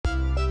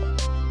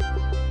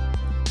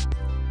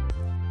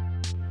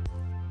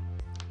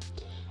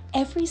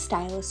Every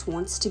stylist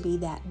wants to be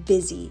that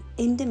busy,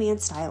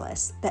 in-demand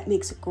stylist that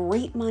makes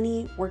great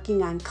money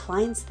working on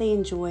clients they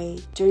enjoy,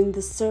 doing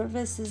the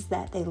services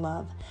that they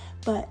love.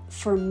 But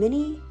for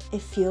many,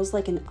 it feels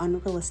like an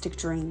unrealistic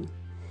dream.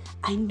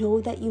 I know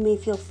that you may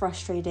feel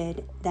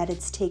frustrated that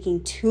it's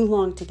taking too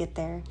long to get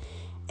there,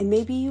 and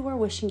maybe you are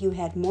wishing you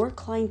had more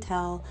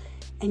clientele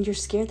and you're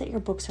scared that your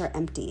books are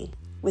empty.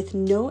 With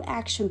no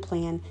action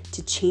plan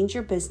to change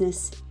your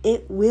business,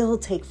 it will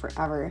take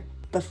forever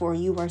before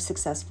you are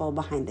successful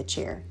behind the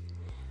chair.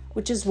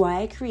 Which is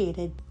why I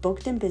created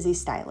Booked and Busy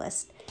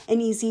Stylist,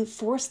 an easy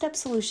 4-step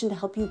solution to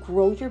help you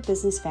grow your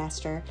business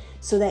faster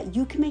so that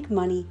you can make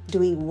money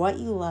doing what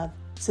you love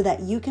so that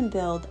you can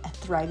build a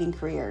thriving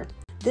career.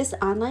 This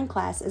online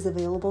class is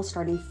available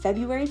starting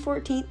February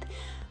 14th,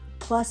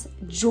 plus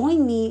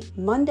join me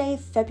Monday,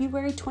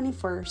 February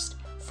 21st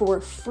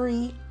for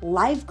free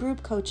live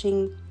group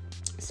coaching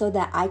so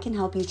that I can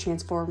help you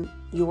transform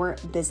your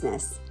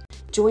business.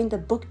 Join the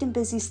Booked and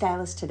Busy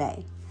Stylist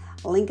today.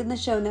 Link in the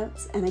show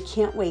notes, and I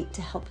can't wait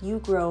to help you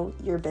grow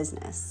your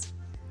business.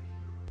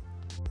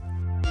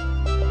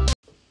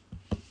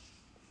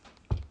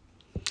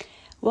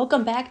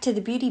 Welcome back to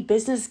the Beauty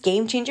Business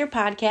Game Changer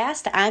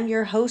podcast. I'm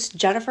your host,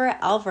 Jennifer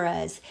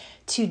Alvarez.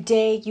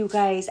 Today, you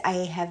guys, I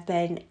have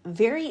been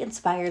very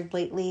inspired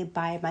lately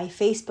by my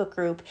Facebook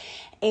group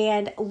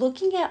and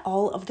looking at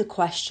all of the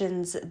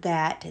questions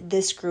that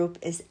this group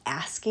is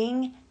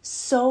asking.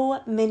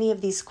 So many of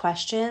these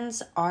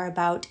questions are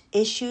about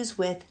issues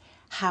with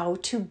how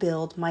to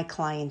build my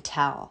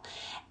clientele.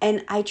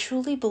 And I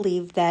truly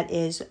believe that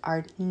is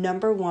our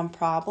number one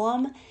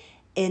problem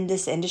in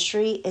this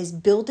industry, is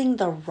building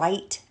the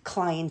right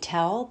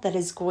clientele that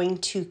is going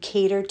to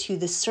cater to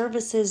the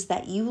services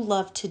that you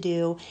love to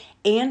do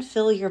and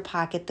fill your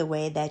pocket the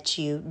way that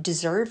you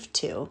deserve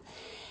to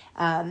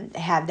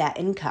have that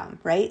income,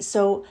 right?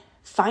 So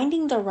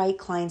finding the right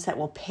clients that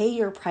will pay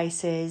your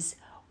prices,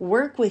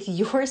 work with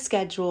your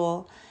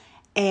schedule,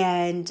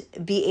 and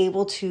be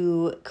able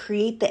to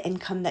create the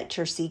income that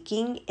you're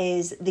seeking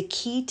is the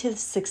key to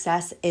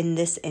success in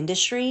this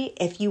industry.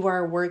 If you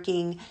are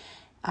working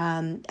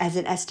as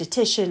an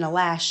esthetician, a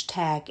lash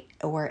tech,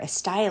 or a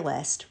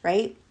stylist,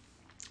 right?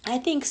 I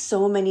think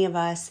so many of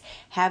us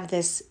have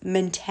this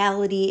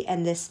mentality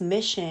and this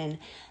mission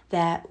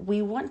that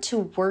we want to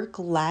work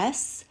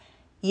less,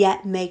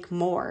 yet make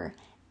more.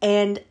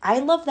 And I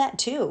love that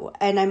too.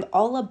 And I'm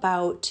all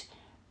about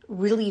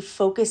really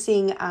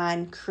focusing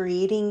on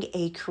creating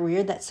a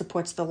career that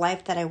supports the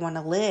life that I want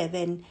to live.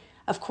 And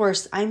of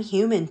course, I'm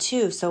human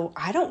too, so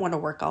I don't want to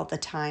work all the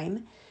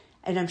time.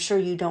 And I'm sure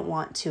you don't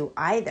want to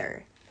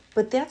either.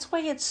 But that's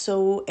why it's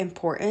so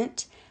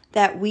important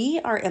that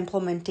we are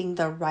implementing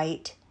the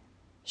right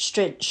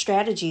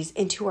strategies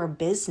into our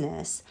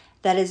business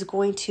that is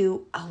going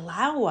to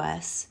allow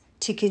us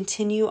to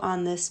continue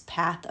on this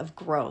path of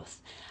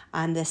growth,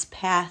 on this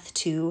path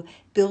to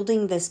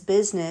building this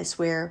business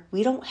where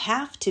we don't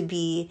have to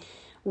be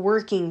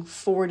working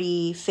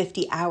 40,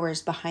 50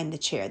 hours behind the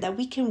chair, that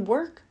we can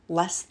work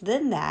less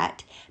than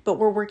that, but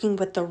we're working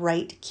with the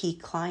right key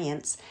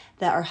clients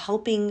that are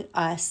helping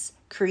us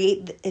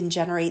create and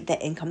generate the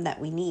income that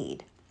we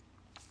need.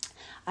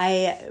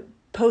 I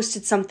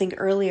posted something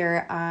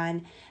earlier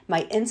on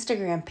my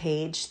Instagram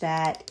page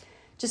that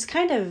just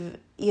kind of,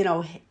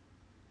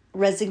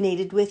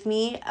 resonated with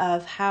me,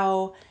 of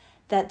how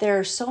that there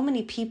are so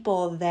many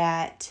people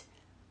that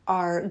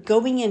are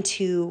going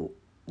into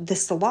the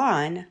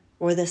salon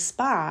or the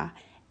spa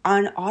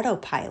on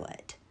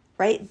autopilot,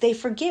 right? They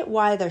forget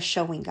why they're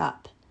showing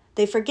up.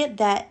 They forget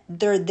that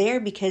they're there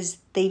because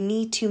they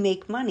need to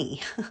make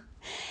money.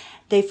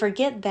 They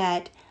forget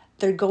that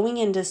they're going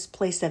into this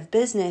place of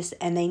business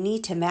and they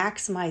need to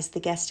maximize the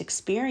guest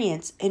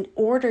experience in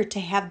order to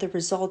have the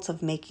results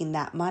of making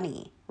that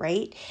money,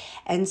 right?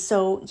 And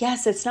so,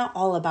 yes, it's not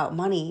all about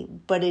money,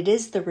 but it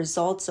is the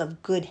results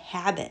of good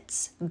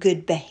habits,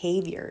 good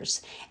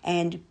behaviors,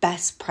 and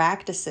best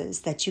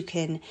practices that you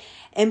can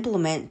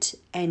implement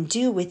and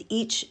do with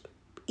each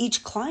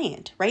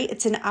client, right?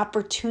 It's an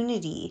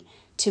opportunity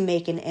to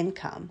make an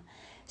income.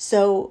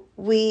 So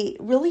we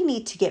really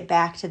need to get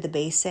back to the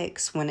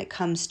basics when it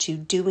comes to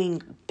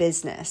doing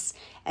business.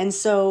 And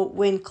so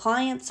when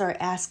clients are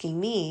asking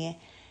me,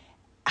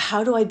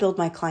 how do I build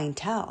my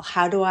clientele?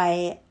 How do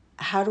I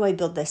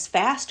build this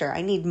faster?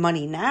 I need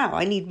money now.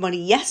 I need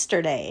money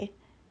yesterday,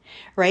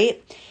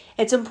 right?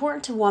 It's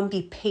important to, one,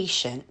 be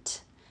patient,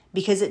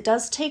 because it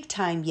does take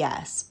time,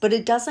 yes, but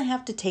it doesn't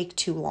have to take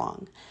too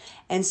long.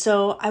 And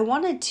so I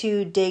wanted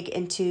to dig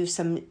into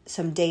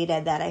some data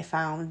that I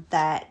found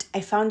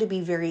to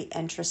be very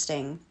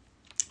interesting.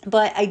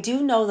 But I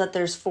do know that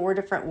there's 4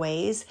 different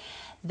ways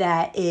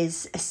that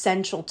is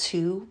essential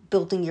to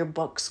building your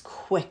books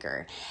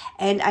quicker.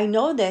 And I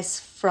know this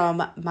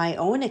from my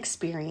own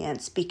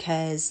experience,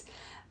 because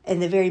in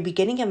the very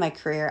beginning of my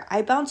career,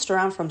 I bounced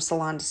around from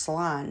salon to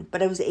salon,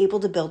 but I was able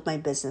to build my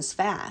business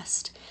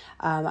fast.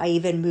 I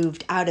even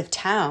moved out of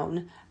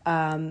town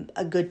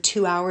a good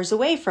 2 hours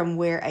away from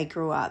where I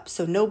grew up,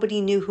 so nobody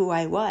knew who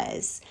I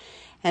was.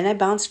 And I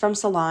bounced from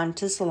salon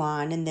to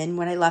salon. And then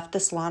when I left the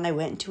salon, I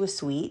went into a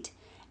suite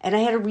and I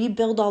had to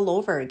rebuild all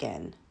over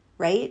again,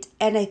 right?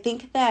 And I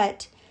think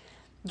that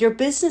your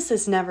business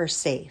is never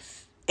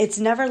safe. It's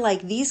never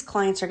like these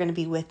clients are going to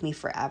be with me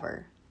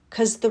forever.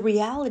 Because the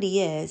reality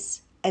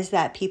is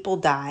that people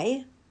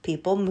die,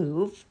 people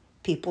move,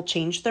 people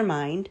change their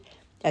mind.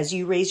 As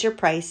you raise your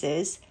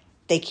prices,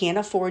 they can't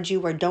afford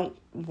you or don't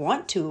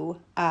want to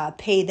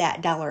pay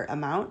that dollar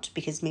amount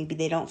because maybe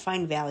they don't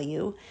find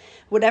value.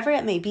 Whatever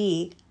it may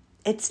be,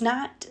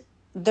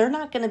 they're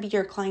not going to be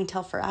your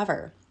clientele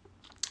forever.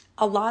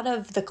 A lot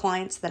of the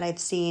clients that I've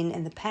seen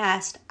in the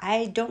past,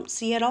 I don't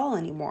see at all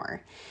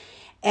anymore.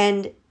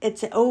 And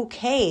it's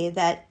okay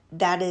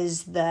that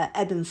is the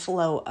ebb and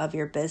flow of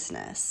your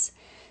business.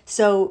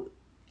 So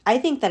I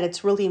think that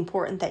it's really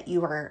important that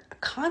you are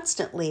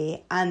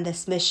constantly on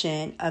this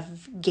mission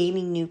of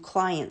gaining new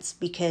clients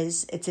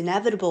because it's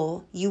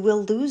inevitable you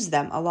will lose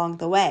them along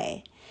the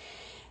way.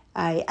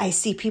 I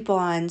see people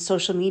on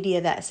social media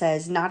that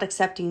says not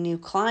accepting new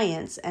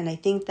clients, and I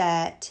think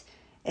that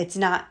it's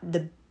not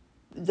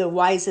the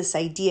wisest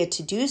idea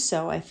to do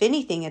so. If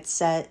anything,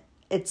 it's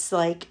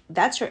like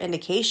that's your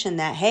indication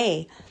that,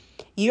 hey,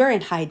 you're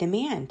in high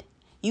demand.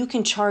 You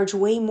can charge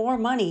way more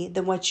money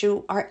than what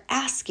you are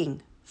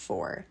asking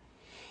for.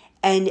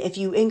 And if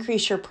you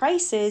increase your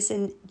prices,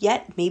 and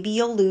yet maybe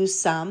you'll lose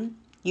some.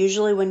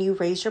 Usually when you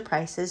raise your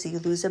prices, you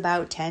lose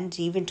about 10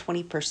 to even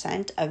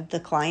 20% of the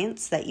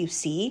clients that you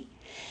see.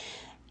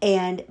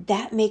 And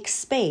that makes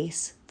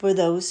space for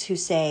those who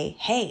say,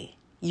 hey,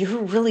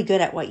 you're really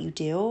good at what you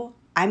do.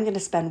 I'm going to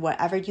spend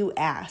whatever you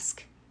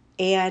ask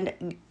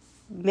and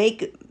move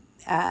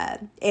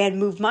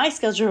my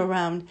schedule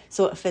around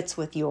so it fits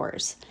with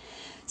yours.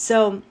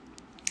 So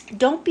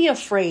don't be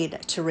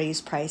afraid to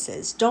raise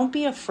prices. Don't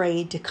be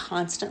afraid to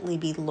constantly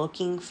be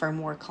looking for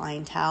more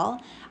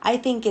clientele. I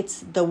think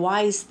it's the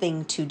wise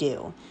thing to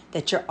do,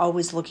 that you're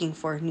always looking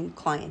for new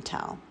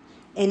clientele.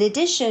 In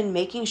addition,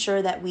 making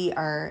sure that we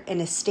are in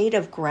a state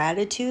of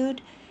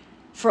gratitude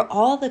for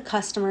all the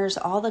customers,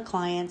 all the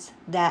clients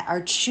that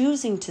are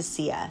choosing to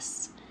see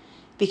us.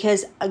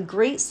 Because a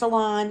great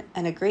salon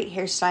and a great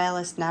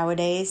hairstylist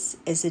nowadays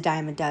is a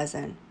dime a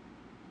dozen.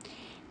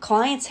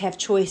 Clients have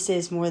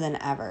choices more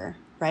than ever,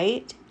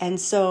 right? And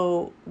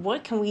so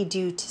what can we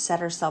do to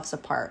set ourselves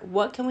apart?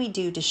 What can we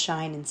do to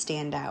shine and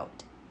stand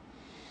out?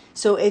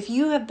 So if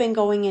you have been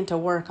going into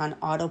work on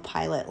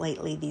autopilot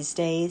lately these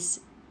days,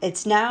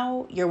 it's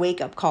now your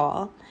wake-up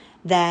call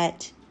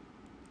that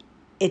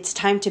it's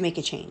time to make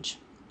a change.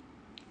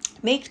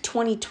 Make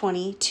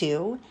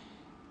 2022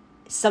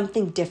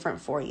 something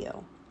different for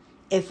you.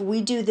 If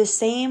we do the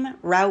same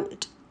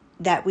route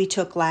that we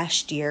took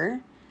last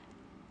year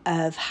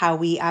of how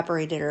we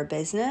operated our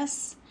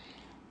business,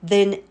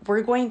 then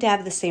we're going to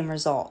have the same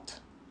result.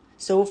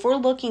 So if we're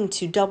looking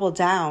to double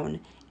down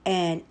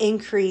and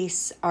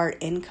increase our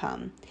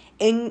income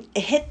and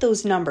hit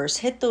those numbers,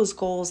 hit those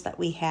goals that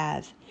we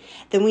have,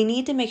 then we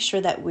need to make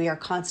sure that we are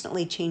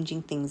constantly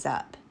changing things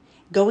up,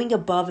 going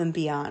above and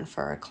beyond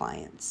for our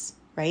clients,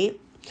 right?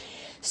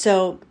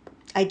 So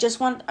I just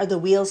want the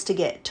wheels to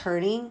get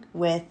turning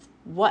with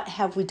what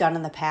have we done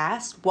in the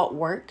past, what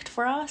worked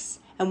for us,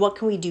 and what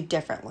can we do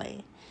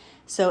differently.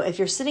 So if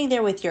you're sitting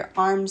there with your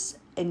arms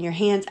and your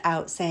hands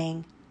out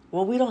saying,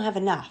 well, we don't have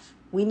enough,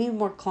 we need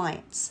more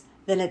clients,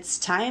 then it's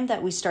time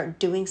that we start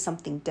doing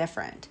something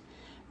different,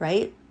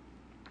 right?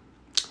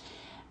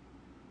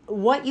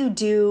 What you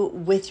do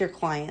with your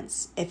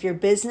clients, if your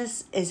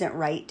business isn't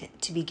right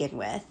to begin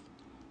with,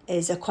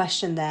 is a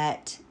question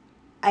that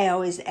I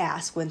always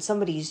ask when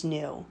somebody's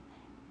new.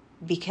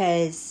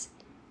 Because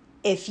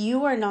if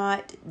you are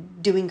not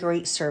doing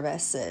great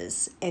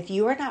services, if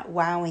you are not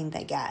wowing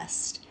the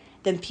guest,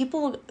 then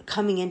people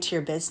coming into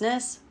your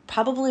business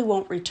probably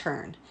won't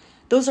return.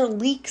 Those are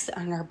leaks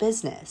on our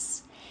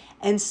business.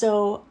 And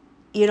so,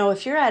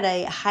 if you're at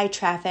a high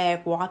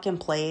traffic walk-in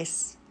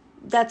place,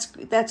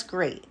 that's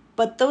great.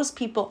 But those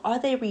people, are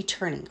they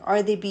returning?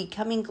 Are they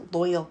becoming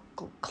loyal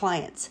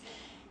clients?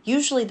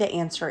 Usually the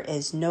answer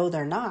is no,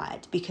 they're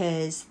not,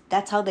 because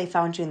that's how they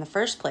found you in the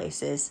first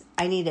place is,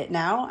 I need it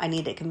now, I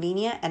need it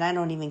convenient, and I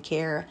don't even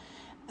care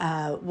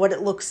what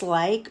it looks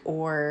like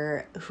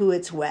or who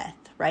it's with,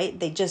 right?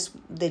 They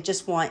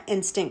just want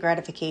instant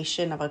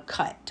gratification of a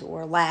cut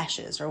or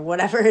lashes or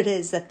whatever it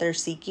is that they're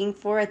seeking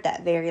for at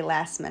that very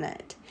last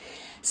minute.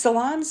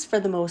 Salons, for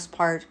the most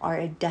part, are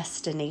a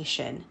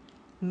destination.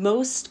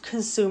 Most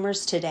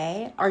consumers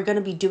today are going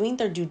to be doing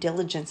their due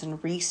diligence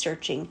and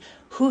researching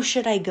who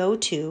should I go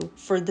to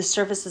for the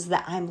services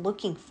that I'm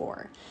looking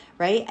for,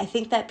 right? I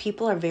think that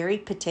people are very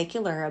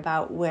particular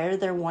about where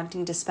they're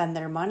wanting to spend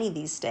their money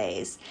these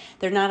days.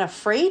 They're not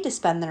afraid to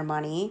spend their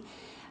money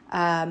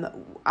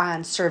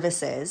on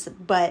services,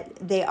 but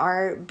they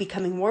are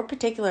becoming more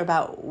particular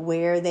about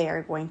where they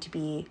are going to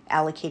be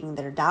allocating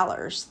their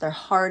dollars, their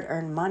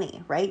hard-earned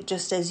money, right?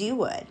 Just as you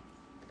would.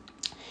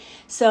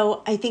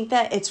 So I think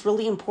that it's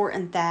really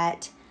important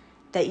that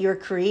you're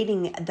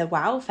creating the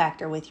wow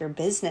factor with your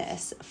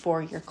business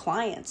for your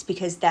clients,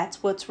 because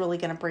that's what's really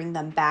going to bring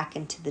them back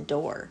into the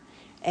door.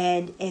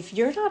 And if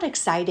you're not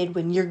excited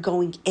when you're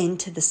going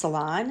into the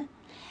salon,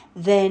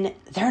 then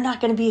they're not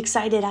going to be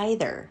excited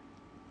either.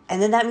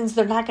 And then that means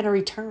they're not going to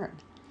return.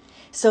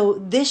 So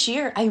this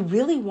year, I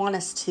really want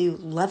us to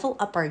level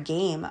up our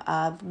game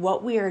of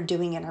what we are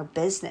doing in our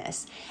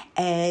business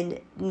and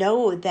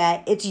know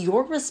that it's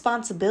your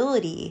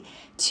responsibility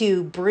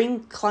to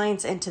bring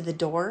clients into the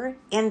door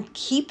and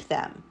keep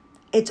them.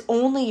 It's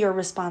only your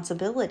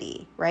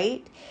responsibility,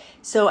 right?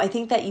 So I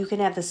think that you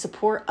can have the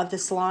support of the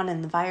salon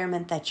and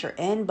environment that you're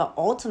in, but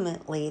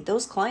ultimately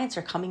those clients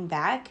are coming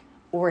back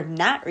or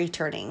not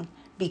returning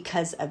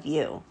because of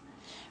you,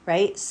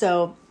 right?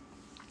 So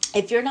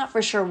if you're not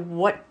for sure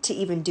what to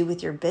even do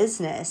with your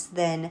business,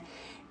 then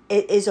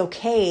it is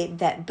okay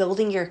that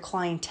building your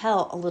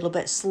clientele a little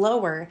bit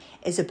slower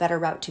is a better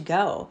route to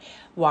go.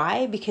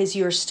 Why? Because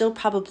you're still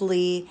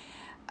probably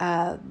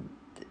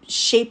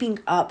shaping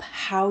up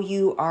how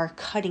you are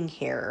cutting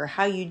hair or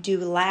how you do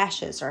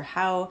lashes or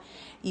how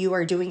you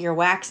are doing your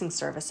waxing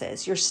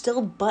services. You're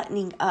still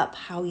buttoning up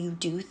how you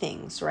do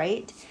things,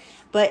 right?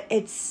 But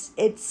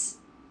it's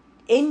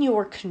in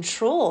your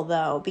control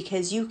though,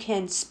 because you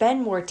can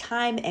spend more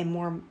time and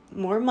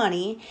more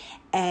money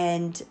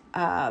and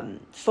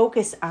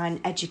focus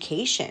on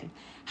education.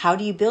 How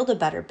do you build a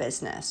better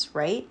business,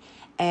 right?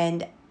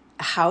 And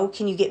how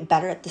can you get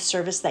better at the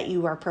service that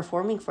you are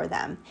performing for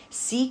them?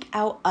 Seek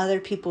out other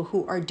people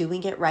who are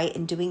doing it right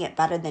and doing it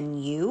better than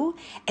you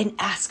and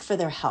ask for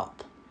their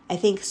help. I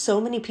think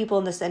so many people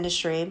in this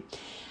industry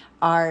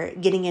are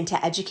getting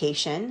into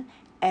education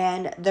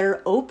and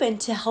they're open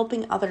to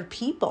helping other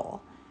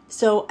people.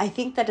 So I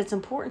think that it's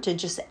important to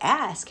just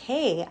ask,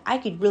 hey, I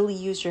could really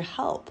use your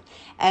help.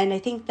 And I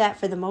think that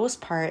for the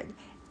most part,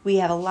 we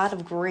have a lot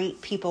of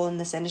great people in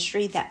this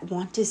industry that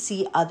want to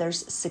see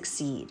others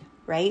succeed,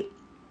 right?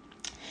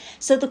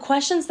 So the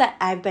questions that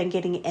I've been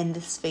getting in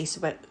this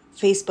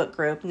Facebook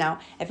group. Now,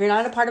 if you're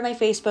not a part of my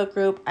Facebook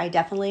group, I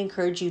definitely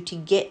encourage you to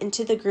get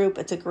into the group.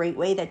 It's a great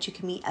way that you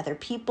can meet other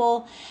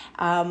people.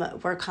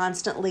 We're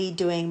constantly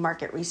doing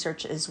market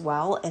research as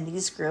well in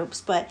these groups,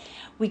 but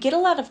we get a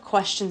lot of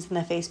questions in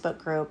the Facebook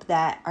group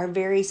that are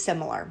very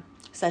similar,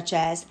 such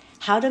as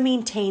how to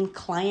maintain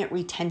client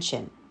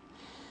retention.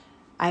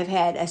 I've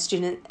had a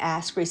student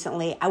ask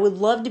recently, I would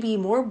love to be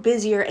more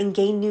busier and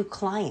gain new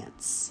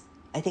clients.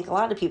 I think a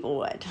lot of people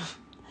would.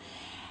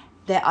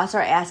 They also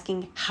are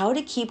asking how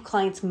to keep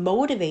clients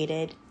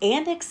motivated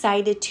and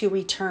excited to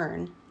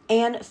return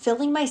and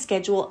filling my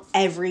schedule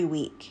every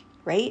week,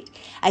 right?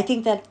 I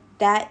think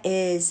that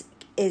is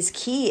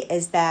key,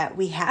 is that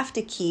we have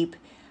to keep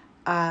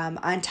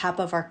on top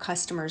of our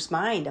customers'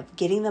 mind of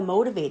getting them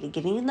motivated,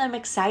 getting them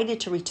excited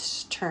to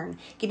return,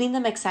 getting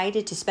them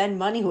excited to spend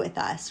money with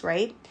us,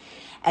 right?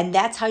 And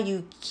that's how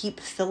you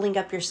keep filling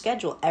up your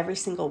schedule every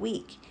single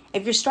week.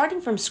 If you're starting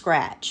from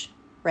scratch,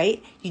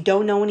 right? You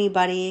don't know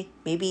anybody,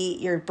 maybe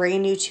you're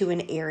brand new to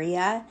an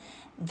area,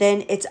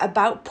 then it's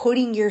about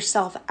putting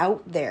yourself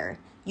out there.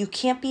 You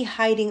can't be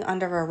hiding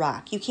under a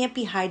rock. You can't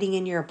be hiding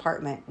in your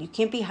apartment. You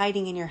can't be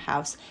hiding in your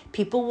house.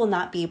 People will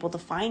not be able to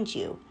find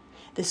you.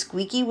 The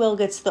squeaky wheel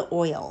gets the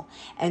oil.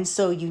 And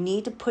so you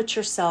need to put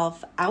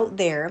yourself out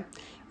there,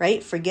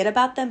 right? Forget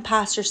about the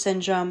imposter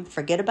syndrome.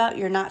 Forget about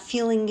you're not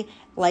feeling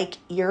like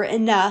you're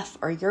enough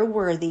or you're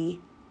worthy,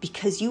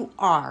 because you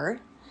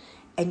are.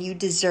 And you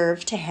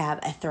deserve to have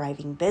a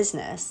thriving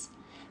business.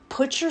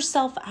 Put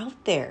yourself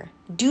out there.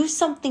 Do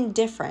something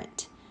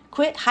different.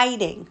 Quit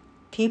hiding.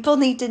 People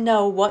need to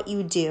know what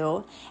you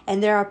do.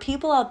 And there are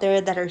people out there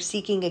that are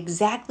seeking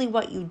exactly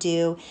what you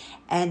do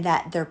and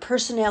that their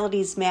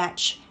personalities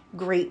match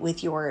great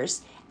with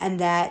yours. And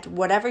that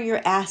whatever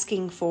you're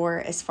asking for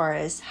as far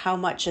as how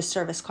much a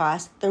service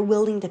costs, they're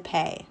willing to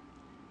pay.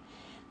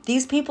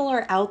 These people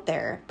are out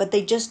there, but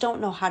they just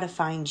don't know how to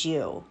find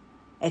you.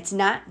 It's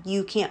not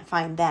you can't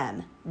find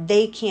them.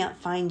 They can't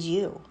find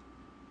you.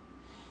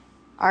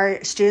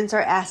 Our students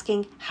are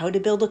asking how to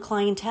build a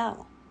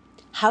clientele,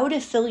 how to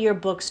fill your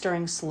books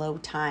during slow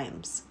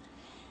times.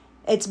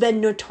 It's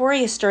been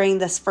notorious during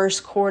this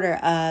first quarter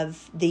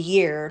of the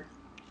year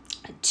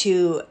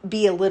to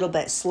be a little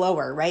bit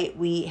slower, right?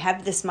 We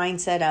have this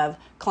mindset of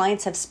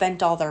clients have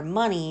spent all their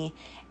money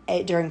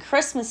during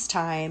Christmas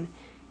time,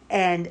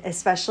 and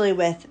especially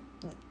with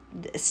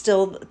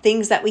still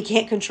things that we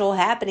can't control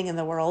happening in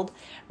the world,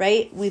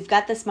 right? We've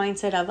got this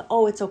mindset of,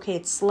 oh, it's okay,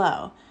 it's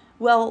slow.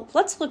 Well,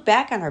 let's look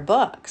back on our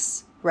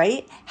books,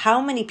 right?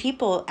 How many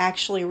people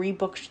actually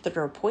rebooked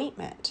their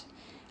appointment?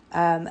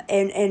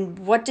 And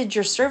what did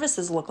your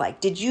services look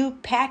like? Did you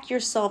pack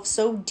yourself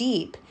so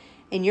deep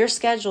in your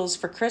schedules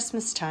for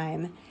Christmas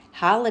time,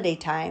 holiday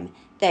time,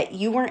 that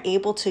you weren't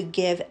able to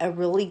give a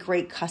really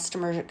great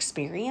customer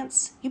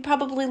experience? You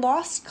probably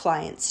lost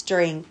clients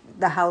during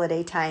the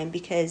holiday time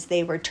because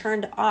they were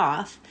turned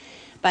off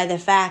by the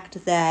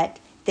fact that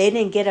they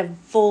didn't get a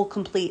full,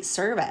 complete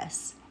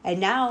service. And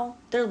now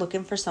they're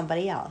looking for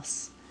somebody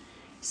else.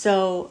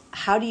 So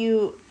how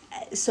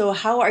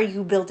are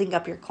you building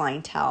up your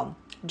clientele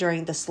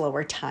during the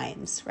slower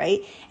times,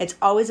 right? It's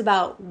always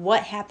about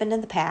what happened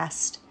in the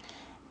past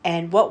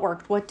and what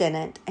worked, what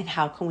didn't, and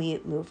how can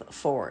we move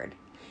forward.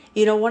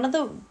 One of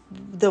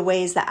the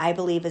ways that I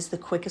believe is the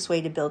quickest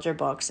way to build your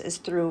books is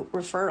through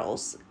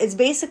referrals. It's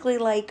basically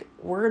like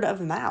word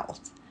of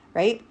mouth,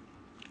 right?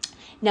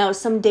 Now,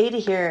 some data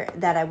here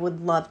that I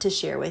would love to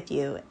share with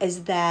you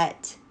is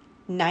that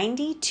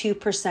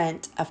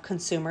 92% of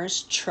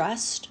consumers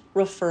trust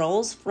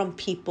referrals from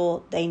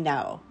people they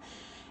know.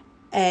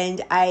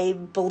 And I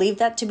believe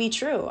that to be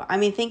true. I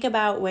mean, think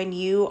about when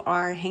you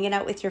are hanging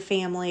out with your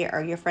family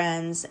or your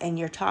friends and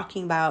you're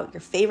talking about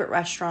your favorite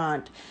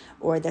restaurant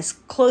or this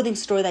clothing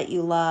store that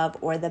you love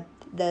or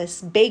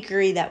this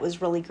bakery that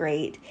was really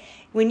great.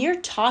 When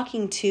you're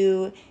talking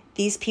to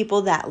these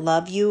people that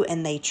love you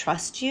and they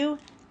trust you,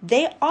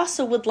 they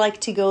also would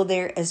like to go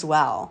there as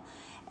well.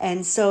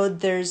 And so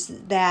there's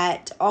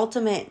that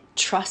ultimate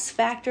trust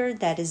factor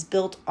that is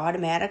built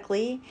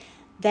automatically,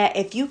 that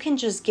if you can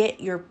just get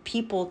your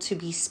people to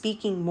be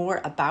speaking more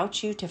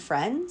about you to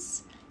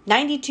friends,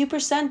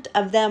 92%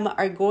 of them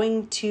are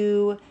going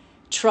to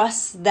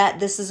trust that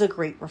this is a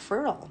great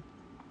referral.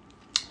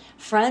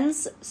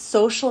 Friends'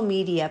 social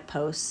media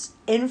posts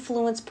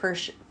influence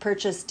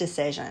purchase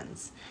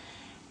decisions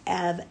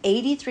of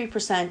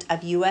 83%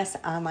 of U.S.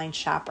 online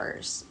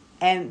shoppers.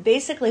 And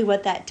basically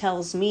what that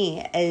tells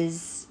me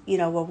is,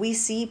 when we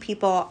see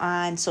people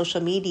on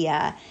social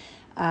media,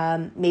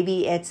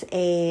 maybe it's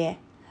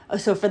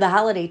so for the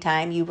holiday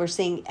time, you were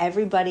seeing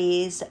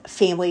everybody's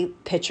family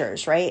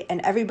pictures, right? And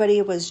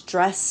everybody was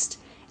dressed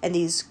in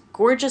these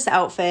gorgeous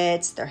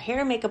outfits. Their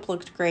hair and makeup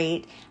looked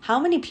great. How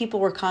many people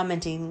were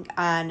commenting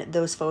on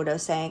those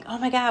photos saying, "Oh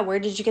my God, where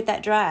did you get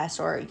that dress?"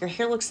 Or "Your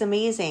hair looks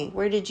amazing.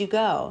 Where did you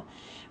go?"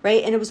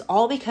 Right? And it was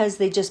all because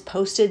they just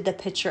posted the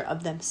picture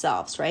of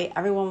themselves, right?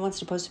 Everyone wants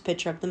to post a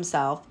picture of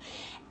themselves.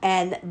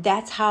 And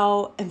that's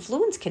how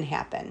influence can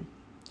happen,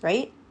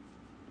 right?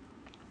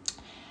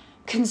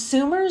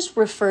 Consumers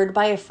referred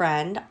by a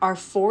friend are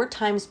 4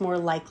 times more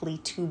likely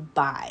to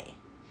buy,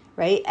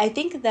 right? I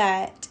think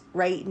that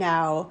right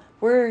now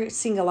we're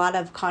seeing a lot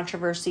of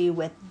controversy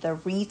with the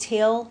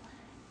retail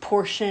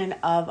portion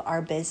of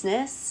our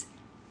business,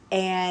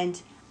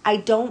 and I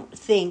don't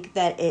think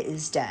that it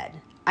is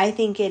dead. I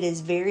think it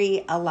is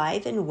very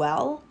alive and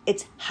well.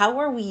 It's how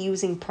are we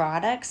using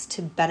products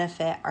to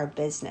benefit our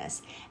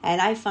business?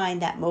 And I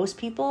find that most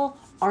people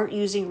aren't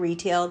using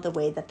retail the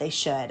way that they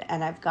should.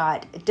 And I've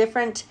got a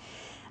different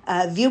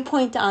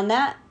viewpoint on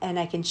that, and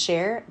I can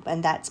share,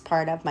 and that's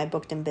part of my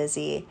Booked and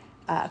Busy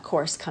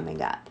course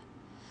coming up.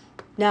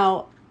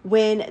 Now,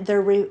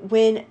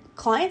 when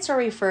clients are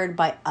referred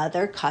by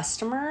other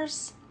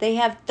customers, they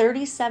have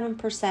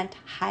 37%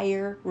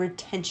 higher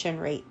retention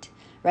rate,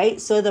 right?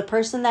 So the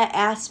person that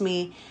asked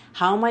me,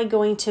 how am I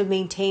going to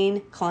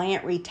maintain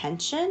client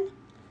retention?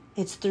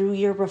 It's through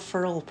your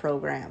referral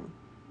program,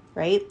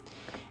 right?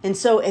 And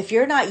so if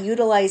you're not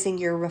utilizing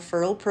your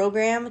referral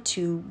program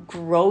to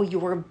grow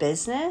your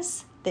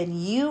business, then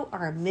you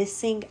are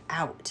missing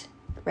out,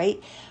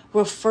 right?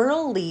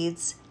 Referral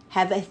leads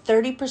have a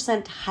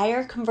 30%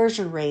 higher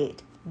conversion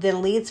rate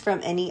than leads from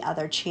any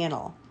other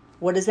channel.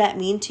 What does that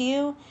mean to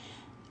you?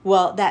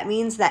 Well, that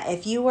means that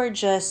if you are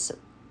just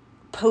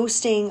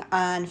posting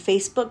on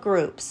Facebook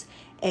groups,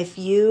 if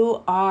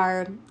you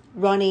are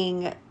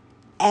running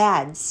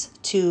ads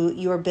to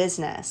your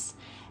business,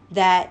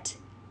 that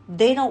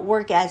they don't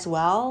work as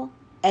well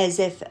as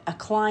if a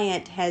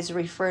client has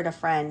referred a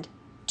friend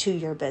to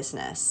your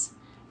business.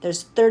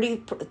 There's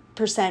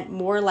 30%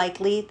 more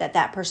likely that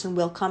that person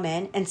will come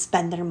in and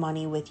spend their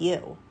money with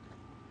you.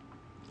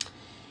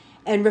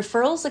 And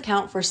referrals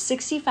account for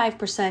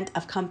 65%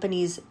 of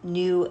companies'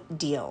 new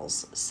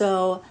deals.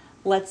 So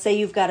let's say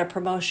you've got a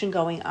promotion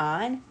going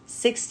on,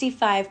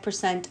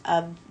 65%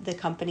 of the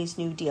company's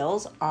new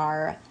deals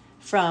are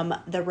from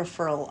the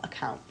referral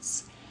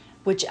accounts,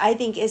 which I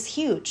think is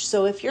huge.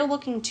 So if you're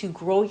looking to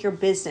grow your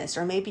business,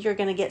 or maybe you're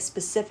going to get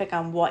specific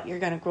on what you're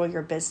going to grow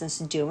your business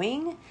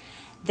doing,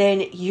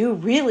 then you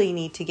really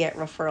need to get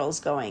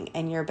referrals going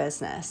in your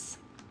business,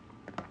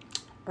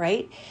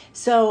 right?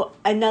 So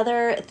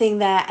another thing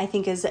that I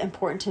think is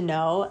important to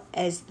know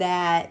is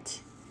that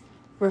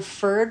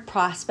referred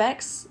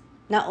prospects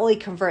not only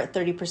convert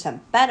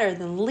 30% better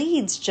than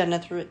leads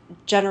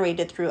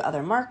generated through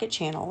other market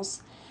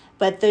channels,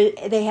 but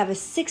they have a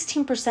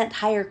 16%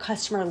 higher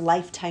customer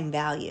lifetime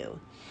value,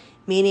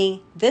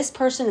 meaning this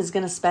person is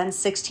going to spend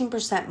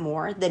 16%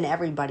 more than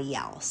everybody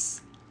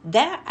else.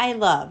 That I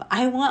love.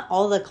 I want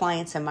all the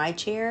clients in my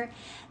chair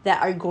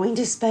that are going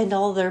to spend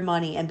all their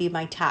money and be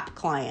my top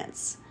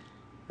clients,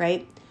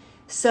 right?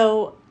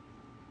 So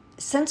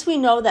since we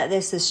know that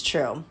this is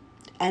true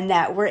and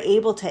that we're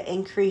able to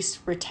increase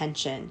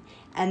retention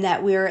and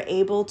that we are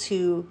able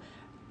to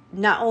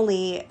not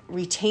only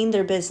retain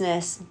their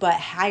business, but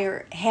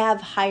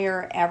have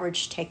higher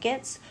average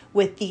tickets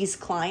with these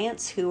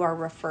clients who are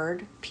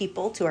referred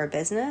people to our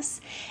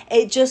business,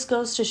 it just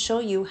goes to show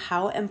you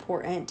how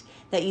important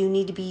that you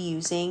need to be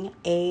using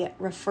a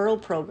referral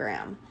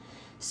program.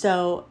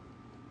 So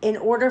in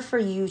order for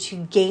you to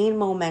gain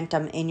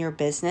momentum in your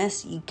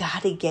business, you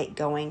got to get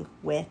going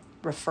with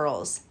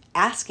referrals,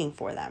 asking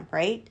for them,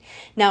 right?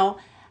 Now,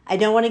 I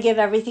don't want to give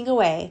everything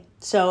away.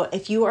 So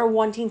if you are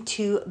wanting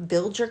to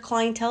build your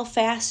clientele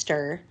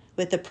faster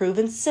with a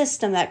proven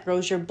system that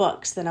grows your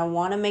books, then I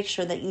want to make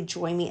sure that you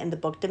join me in the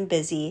Booked and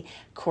Busy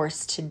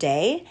course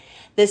today.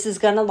 This is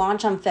going to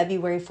launch on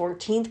February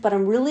 14th, but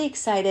I'm really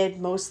excited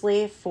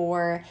mostly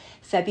for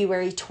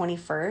February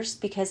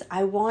 21st because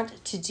I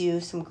want to do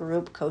some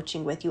group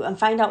coaching with you and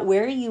find out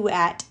where you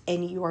at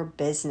in your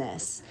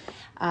business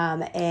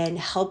and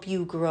help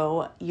you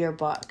grow your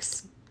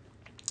books.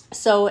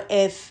 So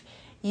if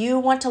you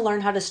want to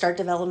learn how to start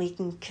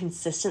developing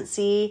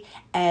consistency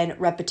and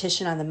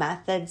repetition on the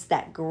methods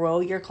that grow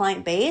your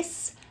client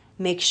base,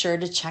 make sure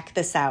to check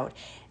this out.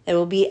 It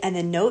will be in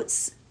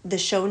the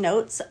show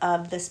notes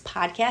of this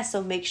podcast,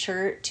 so make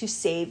sure to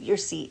save your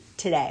seat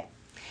today.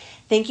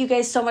 Thank you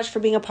guys so much for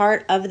being a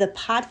part of the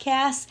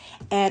podcast,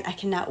 and I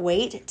cannot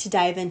wait to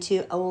dive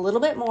into a little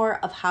bit more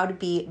of how to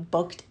be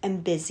booked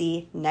and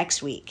busy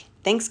next week.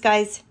 Thanks,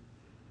 guys.